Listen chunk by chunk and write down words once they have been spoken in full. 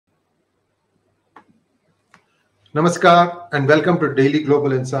Namaskar and welcome to Daily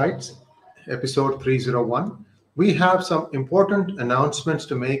Global Insights, episode 301. We have some important announcements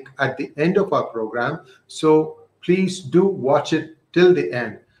to make at the end of our program, so please do watch it till the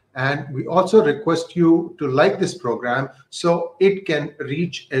end. And we also request you to like this program so it can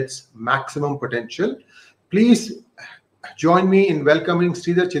reach its maximum potential. Please join me in welcoming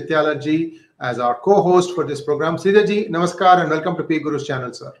Sree Chityala as our co-host for this program. Sree, namaskar and welcome to P Guru's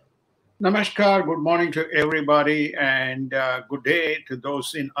channel, sir. Namaskar, good morning to everybody, and good day to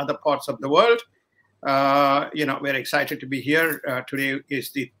those in other parts of the world. We're excited to be here. Today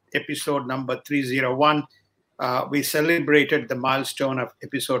is the episode number 301. We celebrated the milestone of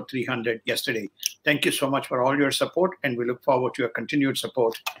episode 300 yesterday. Thank you so much for all your support, and we look forward to your continued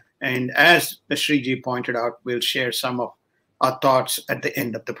support. And as the Sree pointed out, we'll share some of our thoughts at the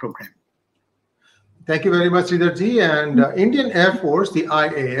end of the program. Thank you very much, Sridharji. And Indian Air Force, the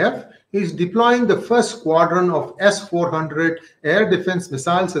IAF, is deploying the first squadron of S-400 air defense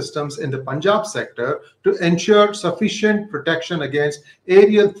missile systems in the Punjab sector to ensure sufficient protection against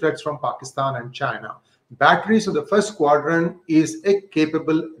aerial threats from Pakistan and China. Batteries of the first squadron is a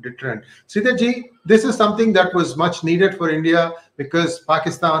capable deterrent. Sridharji, this is something that was much needed for India because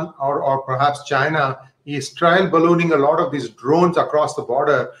Pakistan or perhaps China is trial ballooning a lot of these drones across the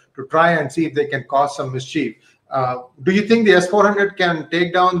border to try and see if they can cause some mischief. Do you think the S-400 can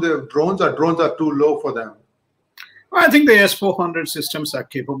take down the drones, or drones are too low for them? Well, I think the S-400 systems are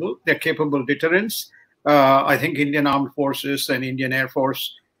capable. They're capable deterrents. I think Indian Armed Forces and Indian Air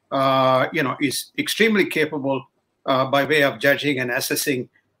Force, is extremely capable by way of judging and assessing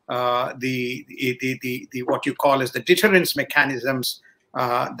the what you call as the deterrence mechanisms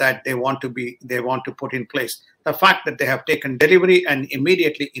that they want to put in place. The fact that they have taken delivery and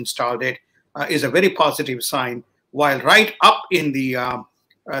immediately installed it is a very positive sign. While right up in the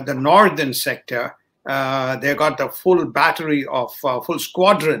northern sector, they got the full battery of full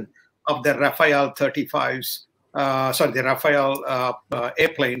squadron of the Rafale 35s, the Rafale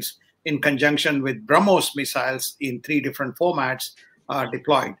airplanes, in conjunction with BrahMos missiles in 3 different formats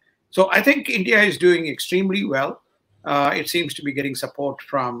deployed. So I think India is doing extremely well. It seems to be getting support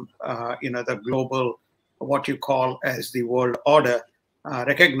from the global, what you call as the world order,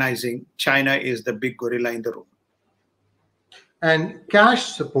 recognizing China is the big gorilla in the room. And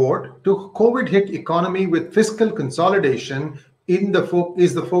cash support to COVID-hit economy with fiscal consolidation is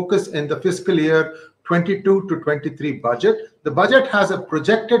the focus in the fiscal year 22 to 23 budget. The budget has a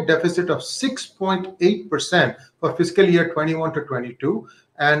projected deficit of 6.8% for fiscal year 21 to 22,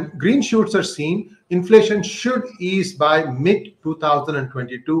 and green shoots are seen. Inflation should ease by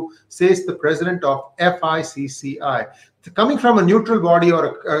mid-2022, says the president of FICCI. Coming from a neutral body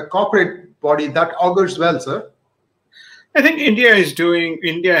or a corporate body, that augurs well, sir. I think India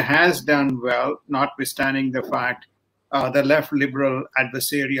has done well, notwithstanding the fact the left liberal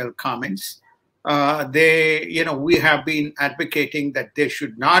adversarial comments. We have been advocating that they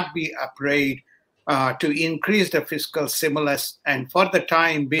should not be afraid to increase the fiscal stimulus, and for the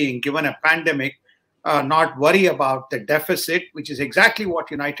time being, given a pandemic, not worry about the deficit, which is exactly what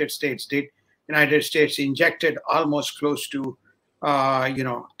United States did. United States injected almost close to 10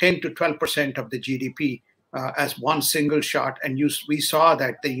 to 12% of the GDP as one single shot, and we saw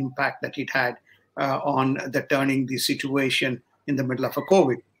that the impact that it had on turning the situation in the middle of a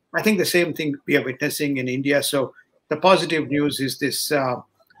COVID. I think the same thing we are witnessing in India. So the positive news is this,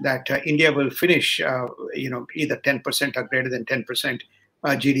 that India will finish either 10% or greater than 10%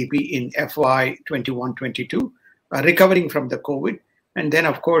 GDP in FY 21-22, recovering from the COVID. And then,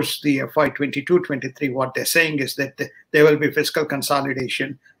 of course, the FY 22-23, what they're saying is that there will be fiscal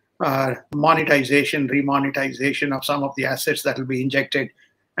consolidation, monetization, remonetization of some of the assets that will be injected.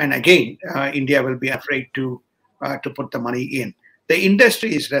 And again, India will be afraid to put the money in. The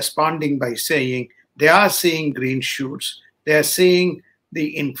industry is responding by saying they are seeing green shoots. They are seeing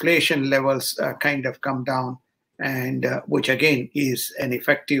the inflation levels kind of come down, and which again is an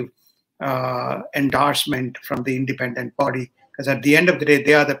effective endorsement from the independent body, because at the end of the day,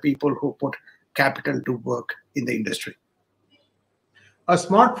 they are the people who put capital to work in the industry. A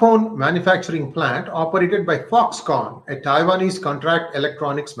smartphone manufacturing plant operated by Foxconn, a Taiwanese contract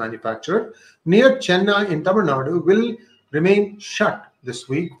electronics manufacturer, near Chennai in Tamil Nadu, will remain shut this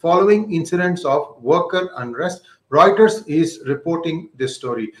week following incidents of worker unrest. Reuters is reporting this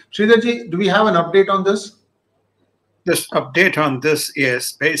story. Sridharji, do we have an update on this? This update on this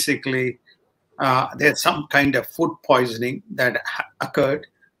is basically there's some kind of food poisoning that occurred,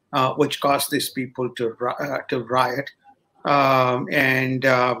 which caused these people to riot, and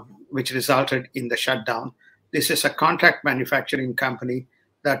which resulted in the shutdown. This is a contract manufacturing company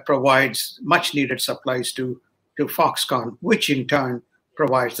that provides much needed supplies to to Foxconn, which in turn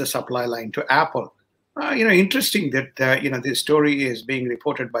provides the supply line to Apple. Interesting that this story is being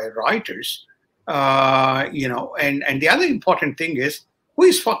reported by Reuters. And the other important thing is, who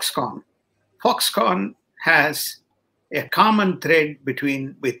is Foxconn? Foxconn has a common thread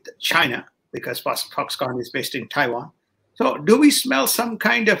with China, because Foxconn is based in Taiwan. So do we smell some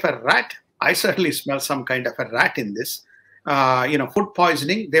kind of a rat? I certainly smell some kind of a rat in this. Food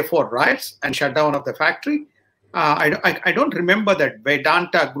poisoning, therefore riots and shutdown of the factory. I don't remember that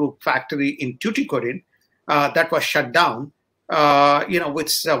Vedanta Group factory in Tuticorin that was shut down,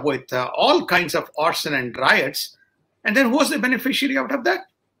 with all kinds of arson and riots. And then who was the beneficiary out of that?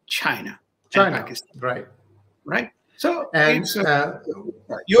 China. China, and Pakistan. Right. So and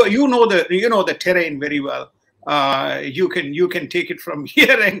you know the terrain very well. You can take it from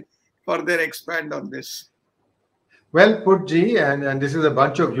here and further expand on this. Well put, G. And this is a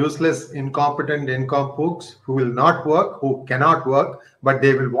bunch of useless, incompetent nincompoops who will not work, who cannot work, but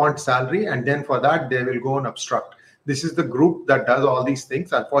they will want salary, and then for that they will go and obstruct. This is the group that does all these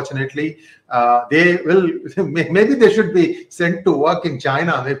things. Unfortunately, they will. Maybe they should be sent to work in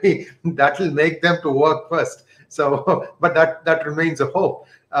China. Maybe that will make them to work first. So, but that remains a hope.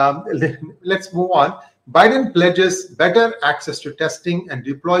 Let's move on. Biden pledges better access to testing and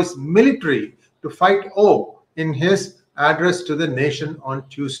deploys military to fight O in his address to the nation on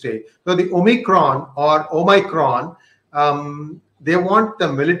Tuesday. So the Omicron, they want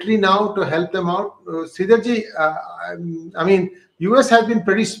the military now to help them out. Sridharji, I mean, US has been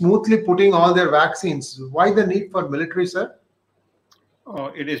pretty smoothly putting all their vaccines. Why the need for military, sir?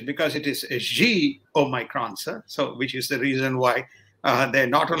 Oh, it is because it is a G Omicron, sir. So, which is the reason why they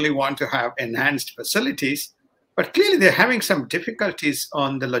not only want to have enhanced facilities, but clearly they're having some difficulties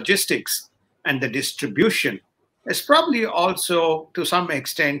on the logistics and the distribution. It's probably also, to some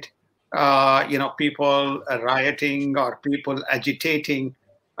extent, people rioting or people agitating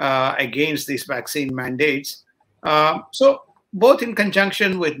against these vaccine mandates. So both in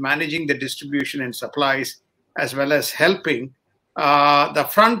conjunction with managing the distribution and supplies, as well as helping the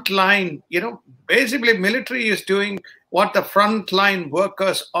front line, basically military is doing what the front line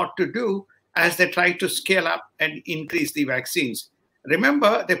workers ought to do as they try to scale up and increase the vaccines.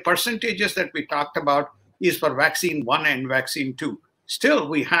 Remember, the percentages that we talked about is for vaccine 1 and vaccine 2. Still,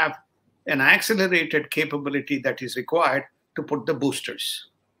 we have an accelerated capability that is required to put the boosters.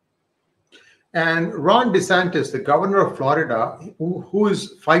 And Ron DeSantis, the governor of Florida, who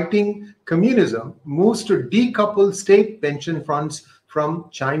is fighting communism, moves to decouple state pension funds from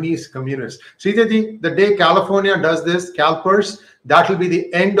Chinese communists. See, the day California does this, CalPERS, that will be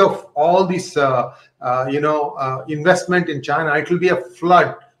the end of all this, investment in China. It will be a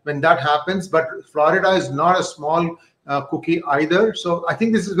flood when that happens. But Florida is not a small cookie either. So I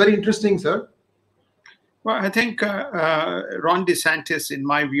think this is very interesting, sir. Well, I think Ron DeSantis, in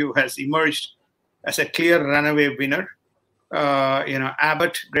my view, has emerged as a clear runaway winner.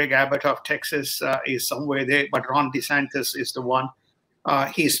 Greg Abbott of Texas is somewhere there, but Ron DeSantis is the one.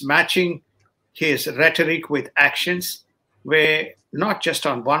 He's matching his rhetoric with actions, where not just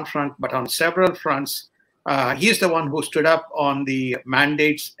on one front, but on several fronts. He's the one who stood up on the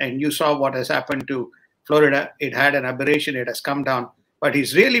mandates, and you saw what has happened to Florida. It had an aberration, it has come down, but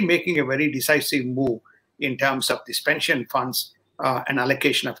he's really making a very decisive move in terms of these pension funds and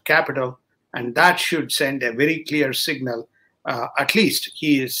allocation of capital. And that should send a very clear signal, at least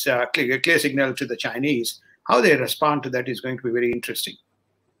he is a clear signal to the Chinese. How they respond to that is going to be very interesting.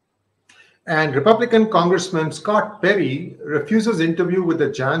 And Republican Congressman Scott Perry refuses interview with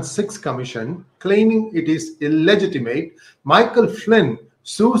the Jan 6 Commission, claiming it is illegitimate. Michael Flynn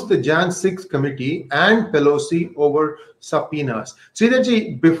sues the Jan 6 committee and Pelosi over subpoenas.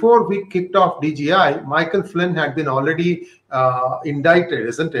 Sridharji, before we kicked off DGI, Michael Flynn had been already indicted,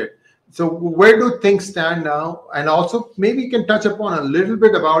 isn't it? So where do things stand now? And also maybe you can touch upon a little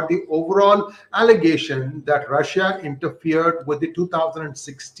bit about the overall allegation that Russia interfered with the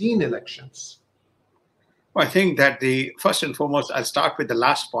 2016 elections. Well, I think that first and foremost, I'll start with the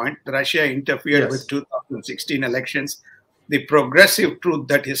last point. Russia interfered with 2016 elections. The progressive truth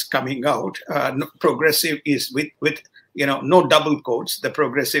that is coming out, progressive is with no double quotes, the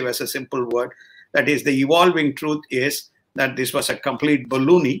progressive as a simple word. That is, the evolving truth is that this was a complete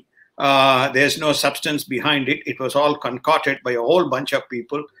baloney. There's no substance behind it. It was all concocted by a whole bunch of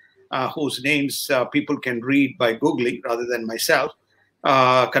people whose names people can read by Googling rather than myself,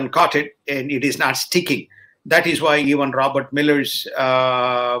 concocted, and it is not sticking. That is why even Robert Miller's,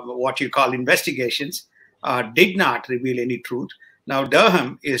 what you call investigations, did not reveal any truth. Now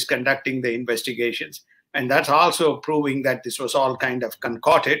Durham is conducting the investigations, and that's also proving that this was all kind of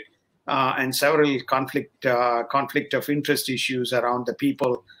concocted. and several conflict of interest issues around the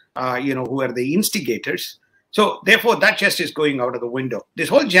people, who are the instigators. So therefore, that just is going out of the window. This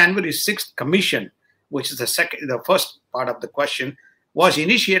whole January 6th commission, which is the first part of the question, was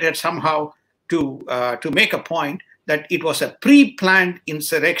initiated somehow to make a point that it was a pre-planned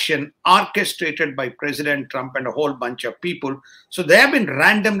insurrection orchestrated by President Trump and a whole bunch of people. So they have been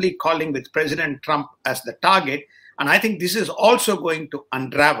randomly calling with President Trump as the target. And I think this is also going to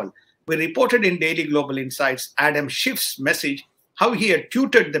unravel. We reported in Daily Global Insights Adam Schiff's message, how he had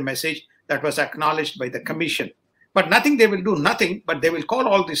tutored the message that was acknowledged by the commission. But nothing, they will do nothing, but they will call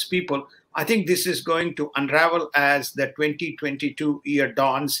all these people. I think this is going to unravel as the 2022 year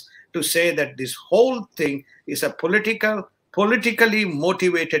dawns, to say that this whole thing is a politically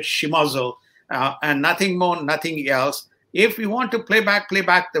motivated schmozzle, and nothing more, nothing else. If you want to play back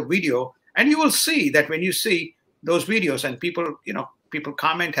the video, and you will see that when you see those videos, and people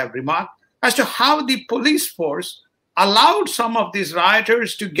comment, have remarked as to how the police force allowed some of these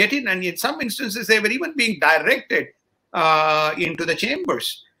rioters to get in, and in some instances they were even being directed into the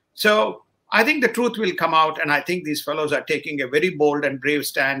chambers. So I think the truth will come out, and I think these fellows are taking a very bold and brave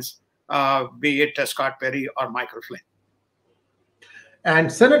stance, be it Scott Perry or Michael Flynn.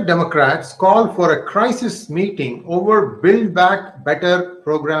 And Senate Democrats call for a crisis meeting over Build Back Better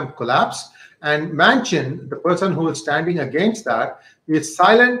program collapse. And Manchin, the person who is standing against that, is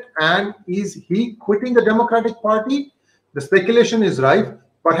silent. And is he quitting the Democratic Party? The speculation is rife.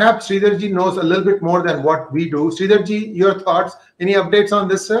 Perhaps Sridharji knows a little bit more than what we do. Sridharji, your thoughts? Any updates on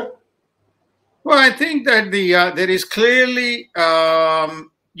this, sir? Well, I think that there is clearly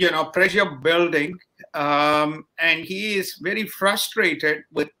pressure building, and he is very frustrated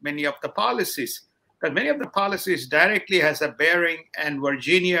with many of the policies, because many of the policies directly has a bearing on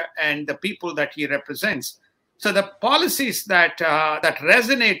Virginia and the people that he represents. So the policies that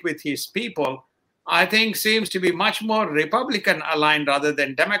resonate with his people, I think, seems to be much more Republican aligned rather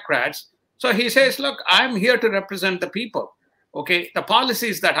than Democrats. So he says, look, I'm here to represent the people. Okay, the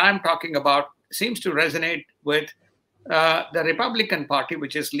policies that I'm talking about seems to resonate with the Republican Party,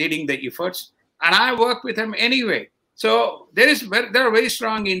 which is leading the efforts, and I work with him anyway. So there are very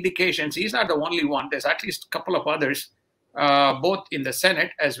strong indications. He's not the only one. There's at least a couple of others, both in the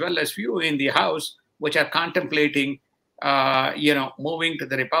Senate as well as few in the House, which are contemplating, moving to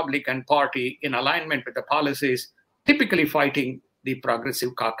the Republican Party in alignment with the policies, typically fighting the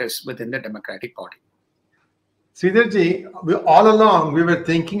progressive caucus within the Democratic Party. Sridharji, all along we were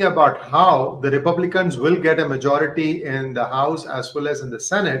thinking about how the Republicans will get a majority in the House as well as in the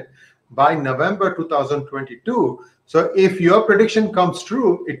Senate by November 2022. So if your prediction comes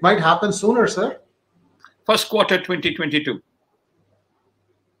true, it might happen sooner, sir. First quarter 2022.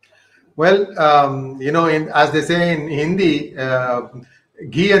 Well, as they say in Hindi,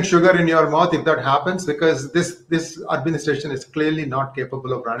 ghee and sugar in your mouth if that happens, because this administration is clearly not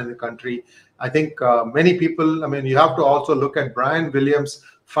capable of running the country. I think many people, you have to also look at Brian Williams'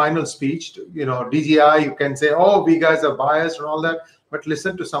 final speech. DGI, you can say, oh, we guys are biased and all that, but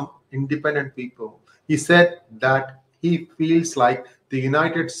listen to some independent people. He said that he feels like the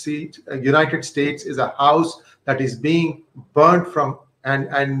United States is a house that is being burnt from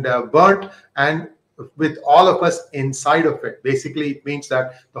burnt and with all of us inside of it. Basically, it means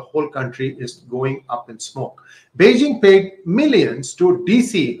that the whole country is going up in smoke. Beijing paid millions to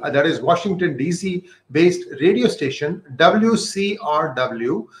DC, that is Washington, DC based radio station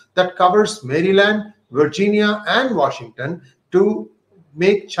WCRW that covers Maryland, Virginia, and Washington to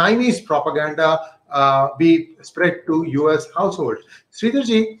make Chinese propaganda be spread to US households.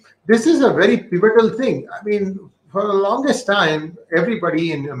 Sridharji, this is a very pivotal thing. For the longest time,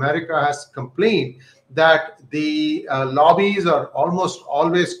 everybody in America has complained that the lobbies are almost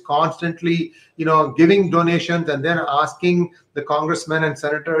always constantly, giving donations and then asking the congressmen and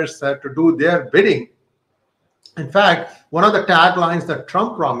senators to do their bidding. In fact, one of the taglines that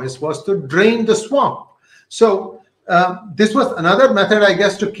Trump promised was to drain the swamp. So this was another method, I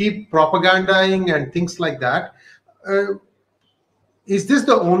guess, to keep propagandizing and things like that. Is this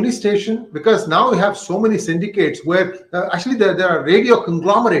the only station? Because now we have so many syndicates where actually there are radio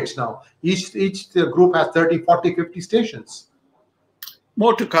conglomerates now. Each group has 30, 40, 50 stations.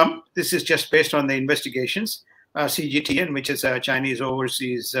 More to come. This is just based on the investigations. CGTN, which is a Chinese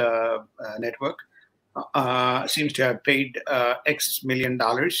overseas network, seems to have paid X million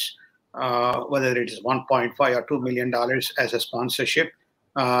dollars, whether it is 1.5 or $2 million as a sponsorship,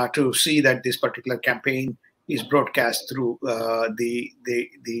 to see that this particular campaign is broadcast through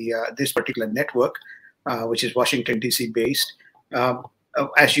this particular network, which is Washington, DC based.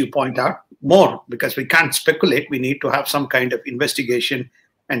 As you point out, more, because we can't speculate. We need to have some kind of investigation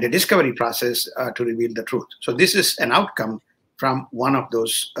and the discovery process to reveal the truth. So this is an outcome from one of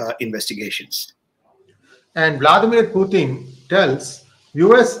those investigations. And Vladimir Putin tells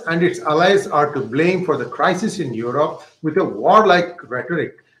US and its allies are to blame for the crisis in Europe with a warlike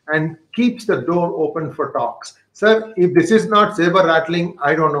rhetoric and keeps the door open for talks. Sir, if this is not saber rattling,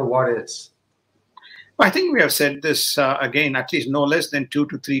 I don't know what is. I think we have said this again, at least no less than 2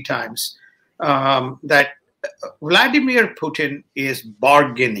 to 3 times, that Vladimir Putin is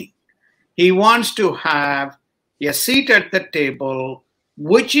bargaining. He wants to have a seat at the table,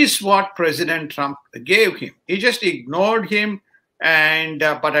 which is what President Trump gave him. He just ignored him, and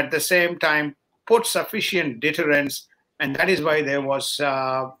but at the same time put sufficient deterrence, and that is why there was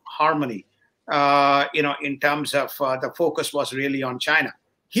harmony. In terms of the focus was really on China.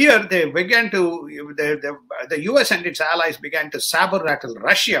 Here they began to, the US and its allies began to saber rattle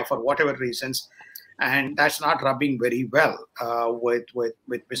Russia for whatever reasons, and that's not rubbing very well with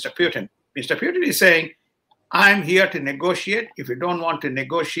Mr. Putin. Mr. Putin is saying, I'm here to negotiate. If you don't want to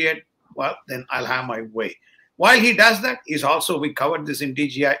negotiate, well, then I'll have my way. While he does that, we covered this in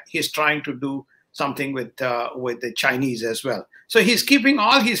DGI, he's trying to do something with the Chinese as well. So he's keeping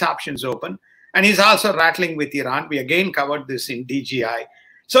all his options open, and he's also rattling with Iran. We again covered this in DGI.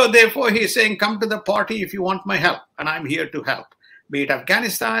 So therefore, he's saying, come to the party if you want my help, and I'm here to help. Be it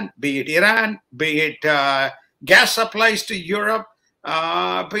Afghanistan, be it Iran, be it gas supplies to Europe,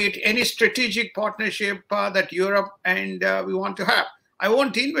 be it any strategic partnership that Europe and we want to have. I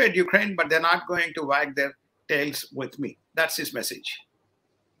won't invade Ukraine, but they're not going to wag their tails with me. That's his message.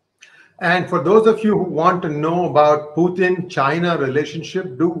 And for those of you who want to know about Putin-China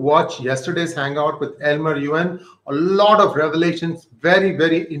relationship, do watch yesterday's hangout with Elmer Yuen. A lot of revelations, very,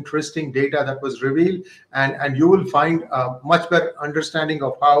 very interesting data that was revealed. And you will find a much better understanding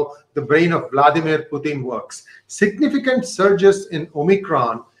of how the brain of Vladimir Putin works. Significant surges in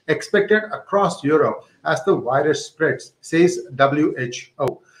Omicron expected across Europe as the virus spreads, says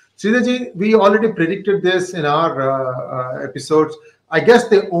WHO. Sree, we already predicted this in our episodes. I guess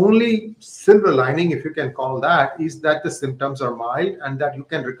the only silver lining, if you can call that, is that the symptoms are mild and that you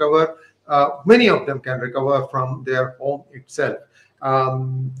can recover, many of them can recover from their home itself.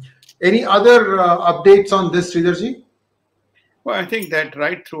 Any other updates on this, Sridharji? Well, I think that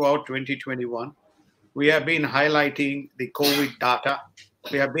right throughout 2021, we have been highlighting the COVID data.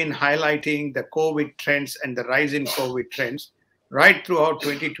 We have been highlighting the COVID trends and the rise in COVID trends. Right throughout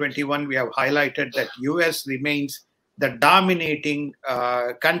 2021, we have highlighted that US remains the dominating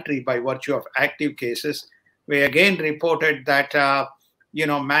country by virtue of active cases. We again reported that,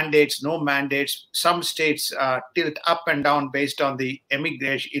 mandates, no mandates, some states tilt up and down based on the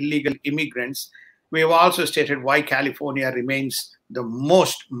illegal immigrants. We have also stated why California remains the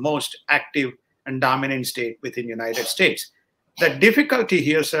most active and dominant state within the United States. The difficulty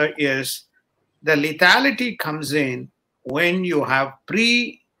here, sir, is the lethality comes in when you have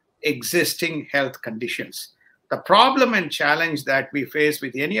pre-existing health conditions. The problem and challenge that we face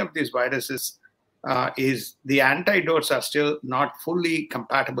with any of these viruses is the antidotes are still not fully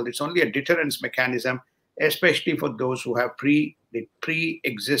compatible. It's only a deterrence mechanism, especially for those who have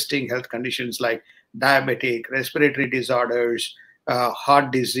pre-existing health conditions like diabetic, respiratory disorders,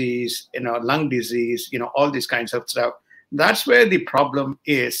 heart disease, lung disease, all these kinds of stuff. That's where the problem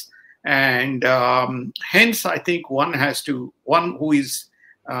is. And hence, I think one who is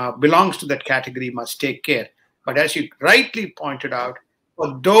belongs to that category must take care. But as you rightly pointed out,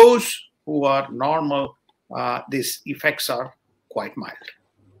 for those who are normal, these effects are quite mild.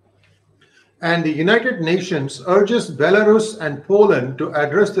 And the United Nations urges Belarus and Poland to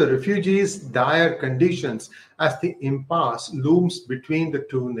address the refugees' dire conditions as the impasse looms between the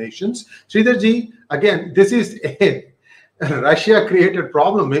two nations. Sridharji, again, this is a Russia-created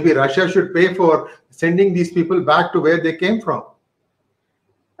problem. Maybe Russia should pay for sending these people back to where they came from.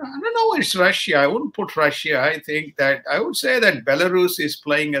 I don't know it's Russia. I wouldn't put Russia. I would say that Belarus is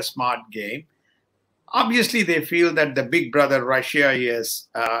playing a smart game. Obviously, they feel that the big brother Russia is,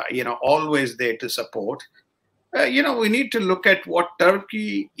 always there to support. We need to look at what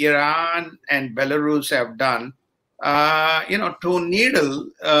Turkey, Iran, and Belarus have done, to needle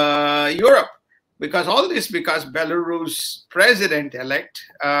Europe. Because Belarus president-elect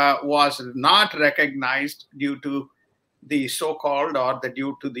was not recognized due to the so-called or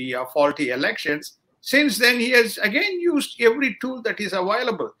due to the faulty elections. Since then, he has again used every tool that is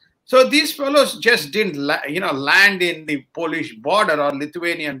available. So these fellows just didn't, land in the Polish border or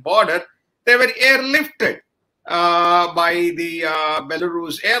Lithuanian border. They were airlifted by the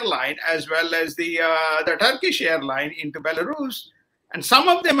Belarus airline as well as the Turkish airline into Belarus. And some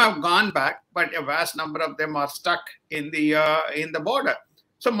of them have gone back, but a vast number of them are stuck in the border.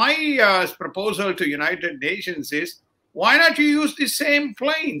 So my proposal to United Nations is, why not you use the same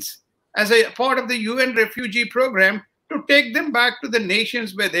planes as a part of the UN refugee program to take them back to the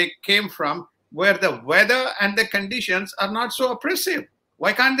nations where they came from, where the weather and the conditions are not so oppressive?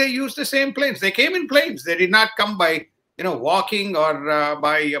 Why can't they use the same planes? They came in planes. They did not come by, walking or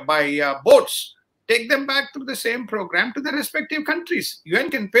by boats. Take them back to the same program to the respective countries. UN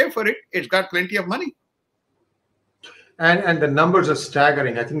can pay for it. It's got plenty of money. And the numbers are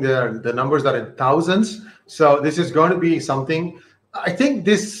staggering. I think the numbers are in thousands. So this is going to be something. I think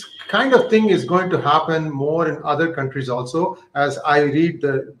this kind of thing is going to happen more in other countries also. As I read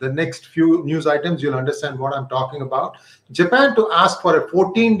the next few news items, you'll understand what I'm talking about. Japan to ask for a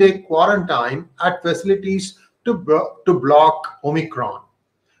 14-day quarantine at facilities to block Omicron.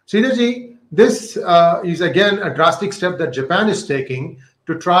 Sridharji, this is again a drastic step that Japan is taking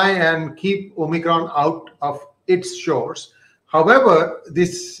to try and keep Omicron out of its shores. However,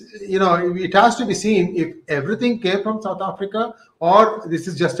 this, it has to be seen if everything came from South Africa or this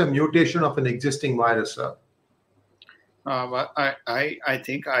is just a mutation of an existing virus, sir. Well, I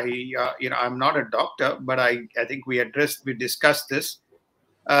think I'm not a doctor, but I think we discussed this.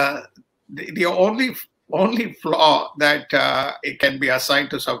 The only flaw that it can be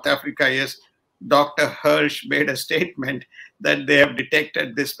assigned to South Africa is Dr. Hirsch made a statement that they have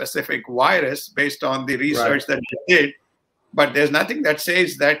detected this specific virus based on the research that they did. But there's nothing that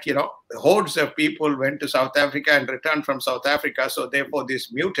says that, hordes of people went to South Africa and returned from South Africa. So therefore,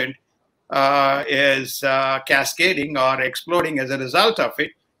 this mutant is cascading or exploding as a result of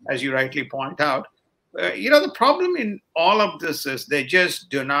it, as you rightly point out. The problem in all of this is they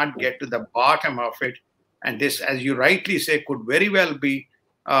just do not get to the bottom of it. And this, as you rightly say, could very well be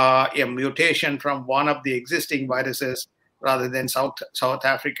a mutation from one of the existing viruses rather than South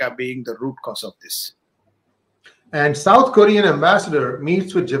Africa being the root cause of this. And South Korean ambassador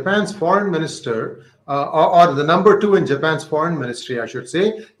meets with Japan's foreign minister, or the number 2 in Japan's foreign ministry, I should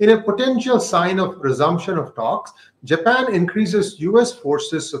say, in a potential sign of resumption of talks. Japan increases U.S.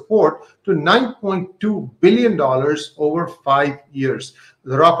 forces support to $9.2 billion over 5 years.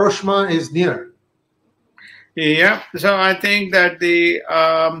 The rapprochement is near. Yeah, so I think that the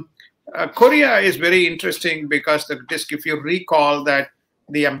Korea is very interesting because if you recall that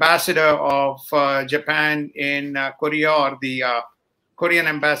the ambassador of Japan in Korea, or the Korean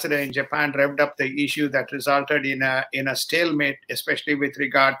ambassador in Japan, revved up the issue that resulted in a stalemate, especially with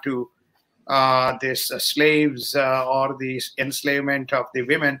regard to this slaves or the enslavement of the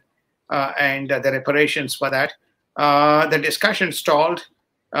women and the reparations for that. The discussion stalled,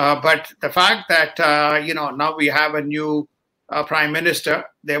 but the fact that now we have a new prime minister,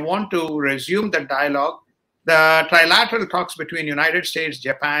 they want to resume the dialogue. The trilateral talks between United States,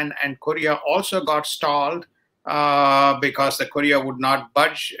 Japan, and Korea also got stalled because the Korea would not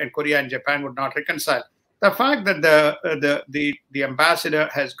budge and Korea and Japan would not reconcile. The fact that the ambassador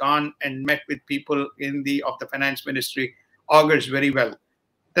has gone and met with people of the finance ministry augurs very well.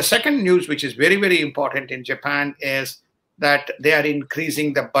 The second news, which is very, very important in Japan, is that they are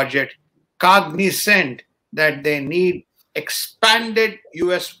increasing the budget, cognizant that they need expanded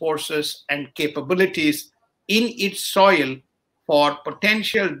U.S. forces and capabilities in its soil for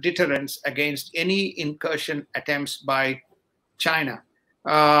potential deterrence against any incursion attempts by China.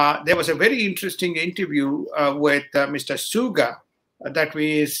 There was a very interesting interview with Mr. Suga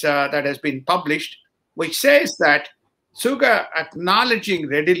that has been published, which says that Suga acknowledging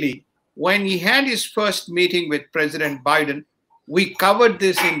readily when he had his first meeting with President Biden. We covered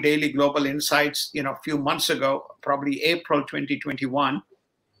this in Daily Global Insights, a few months ago, probably April 2021.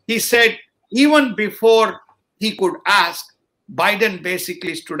 He said, even before he could ask, Biden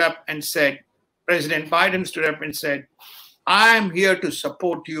basically stood up and said, President Biden stood up and said, I am here to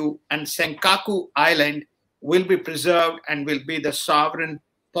support you, and Senkaku Island will be preserved and will be the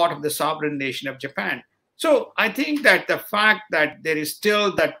part of the sovereign nation of Japan. So I think that the fact that there is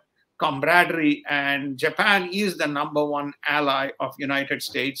still that camaraderie, and Japan is the #1 ally of United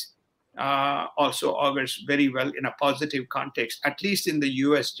States, also augurs very well in a positive context, at least in the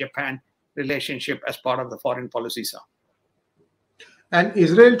US-Japan relationship as part of the foreign policy, sir. And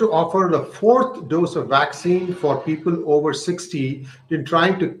Israel to offer the 4th dose of vaccine for people over 60 in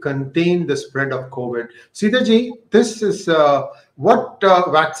trying to contain the spread of COVID. Sridharji, this is what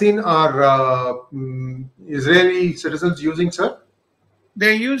vaccine are Israeli citizens using, sir?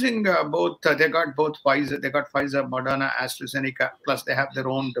 They're using both. They got both Pfizer. They got Pfizer, Moderna, AstraZeneca. Plus, they have their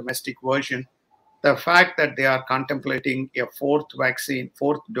own domestic version. The fact that they are contemplating a 4th vaccine,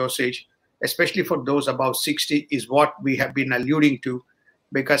 4th dosage, especially for those above 60, is what we have been alluding to,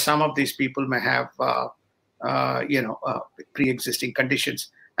 because some of these people may have pre-existing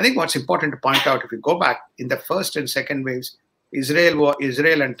conditions. I think what's important to point out, if you go back in the first and second waves,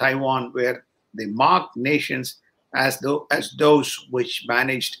 Israel and Taiwan were the marked nations as those which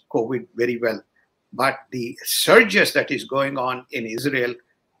managed COVID very well. But the surges that is going on in Israel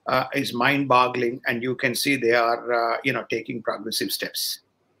is mind-boggling, and you can see they are, taking progressive steps.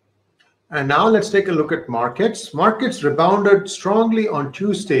 And now let's take a look at markets. Markets rebounded strongly on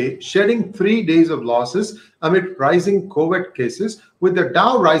Tuesday, shedding 3 days of losses amid rising COVID cases, with the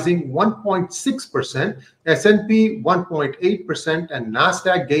Dow rising 1.6%, S&P 1.8%, and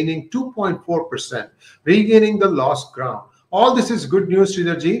Nasdaq gaining 2.4%, regaining the lost ground. All this is good news,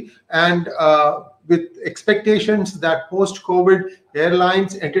 Sridharji, and with expectations that post-COVID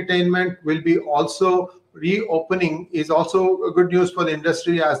airlines, entertainment will be also reopening is also good news for the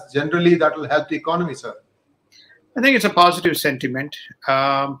industry, as generally that will help the economy, sir. I think it's a positive sentiment.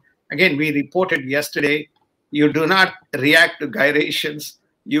 Again, we reported yesterday, you do not react to gyrations.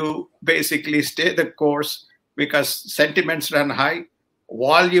 You basically stay the course because sentiments run high.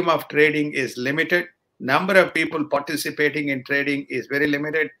 Volume of trading is limited. Number of people participating in trading is very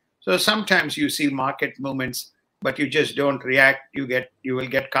limited. So sometimes you see market movements, but you just don't react. You will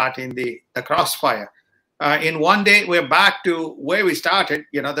get caught in the crossfire. In one day, we're back to where we started.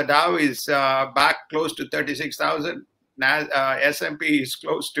 The Dow is back close to 36,000. S&P is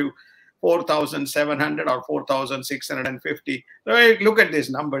close to 4,700 or 4,650. So look at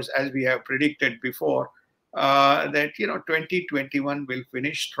these numbers, as we have predicted before, that 2021 will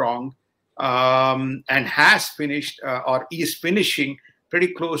finish strong, and has finished or is finishing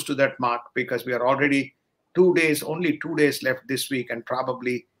pretty close to that mark, because we are already only 2 days left this week, and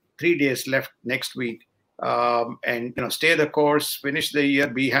probably 3 days left next week. And stay the course, finish the year,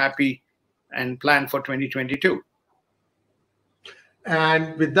 be happy, and plan for 2022.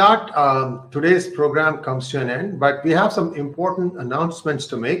 And with that, today's program comes to an end, but we have some important announcements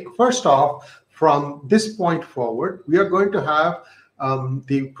to make. First off, from this point forward, we are going to have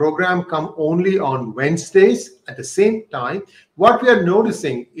the program come only on Wednesdays at the same time. What we are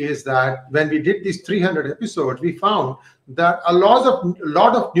noticing is that when we did these 300 episodes, we found that a lot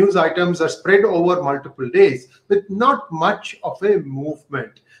of news items are spread over multiple days with not much of a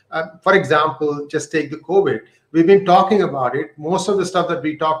movement. For example, just take the COVID. We've been talking about it. Most of the stuff that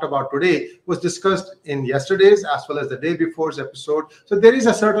we talked about today was discussed in yesterday's as well as the day before's episode. So there is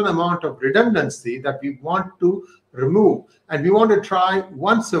a certain amount of redundancy that we want to remove, and we want to try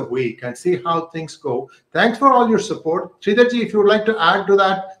once a week and see how things go. Thanks for all your support. Sridharji, if you would like to add to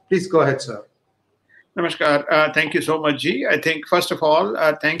that, please go ahead, sir. Namaskar. Thank you so much, Ji. I think, first of all,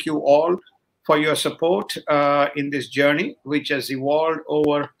 thank you all for your support in this journey, which has evolved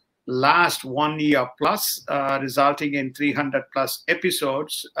over last 1 year plus, resulting in 300 plus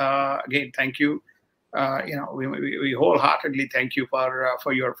episodes. Again, thank you. We wholeheartedly thank you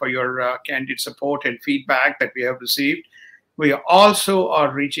for your candid support and feedback that we have received. We also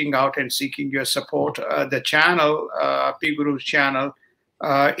are reaching out and seeking your support. The channel, P Guru's channel,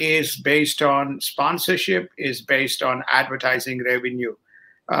 is based on sponsorship, is based on advertising revenue.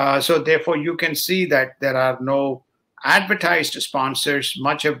 So therefore, you can see that there are no advertised sponsors.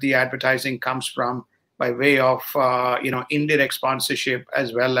 Much of the advertising comes from by way of indirect sponsorship,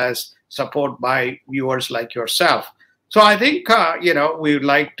 as well as support by viewers like yourself. So I think we would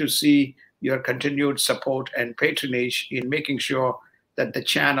like to see your continued support and patronage in making sure that the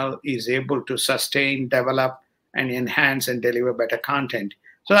channel is able to sustain, develop, and enhance and deliver better content.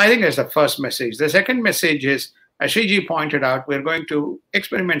 So I think that's the first message. The second message is, as Sree pointed out, we're going to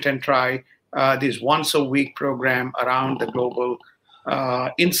experiment and try this once a week program around the global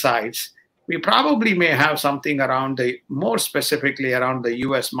insights. We probably may have something around more specifically around the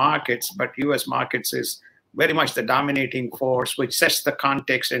US markets, but US markets is very much the dominating force, which sets the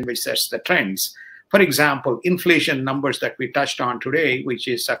context and which sets the trends. For example, inflation numbers that we touched on today, which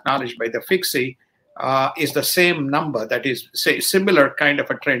is acknowledged by the FICSI, is the same number, that is, say, similar kind of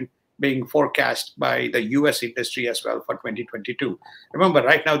a trend being forecast by the US industry as well for 2022. Remember,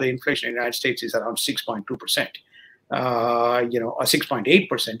 right now the inflation in the United States is around 6.2%, or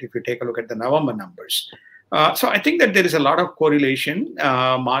 6.8% if you take a look at the November numbers. So I think that there is a lot of correlation.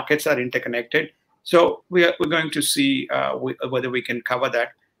 Markets are interconnected. So we're going to see whether we can cover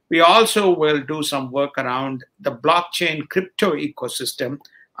that. We also will do some work around the blockchain crypto ecosystem.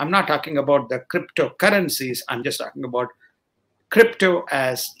 I'm not talking about the cryptocurrencies. I'm just talking about crypto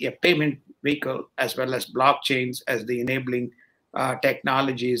as a payment vehicle, as well as blockchains as the enabling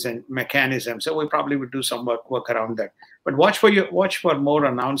technologies and mechanisms. So we probably will do some work around that. But watch for more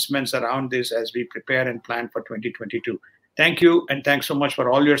announcements around this as we prepare and plan for 2022. Thank you, and thanks so much for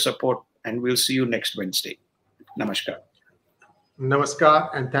all your support, and we'll see you next Wednesday. Namaskar. Namaskar,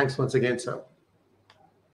 and thanks once again, sir.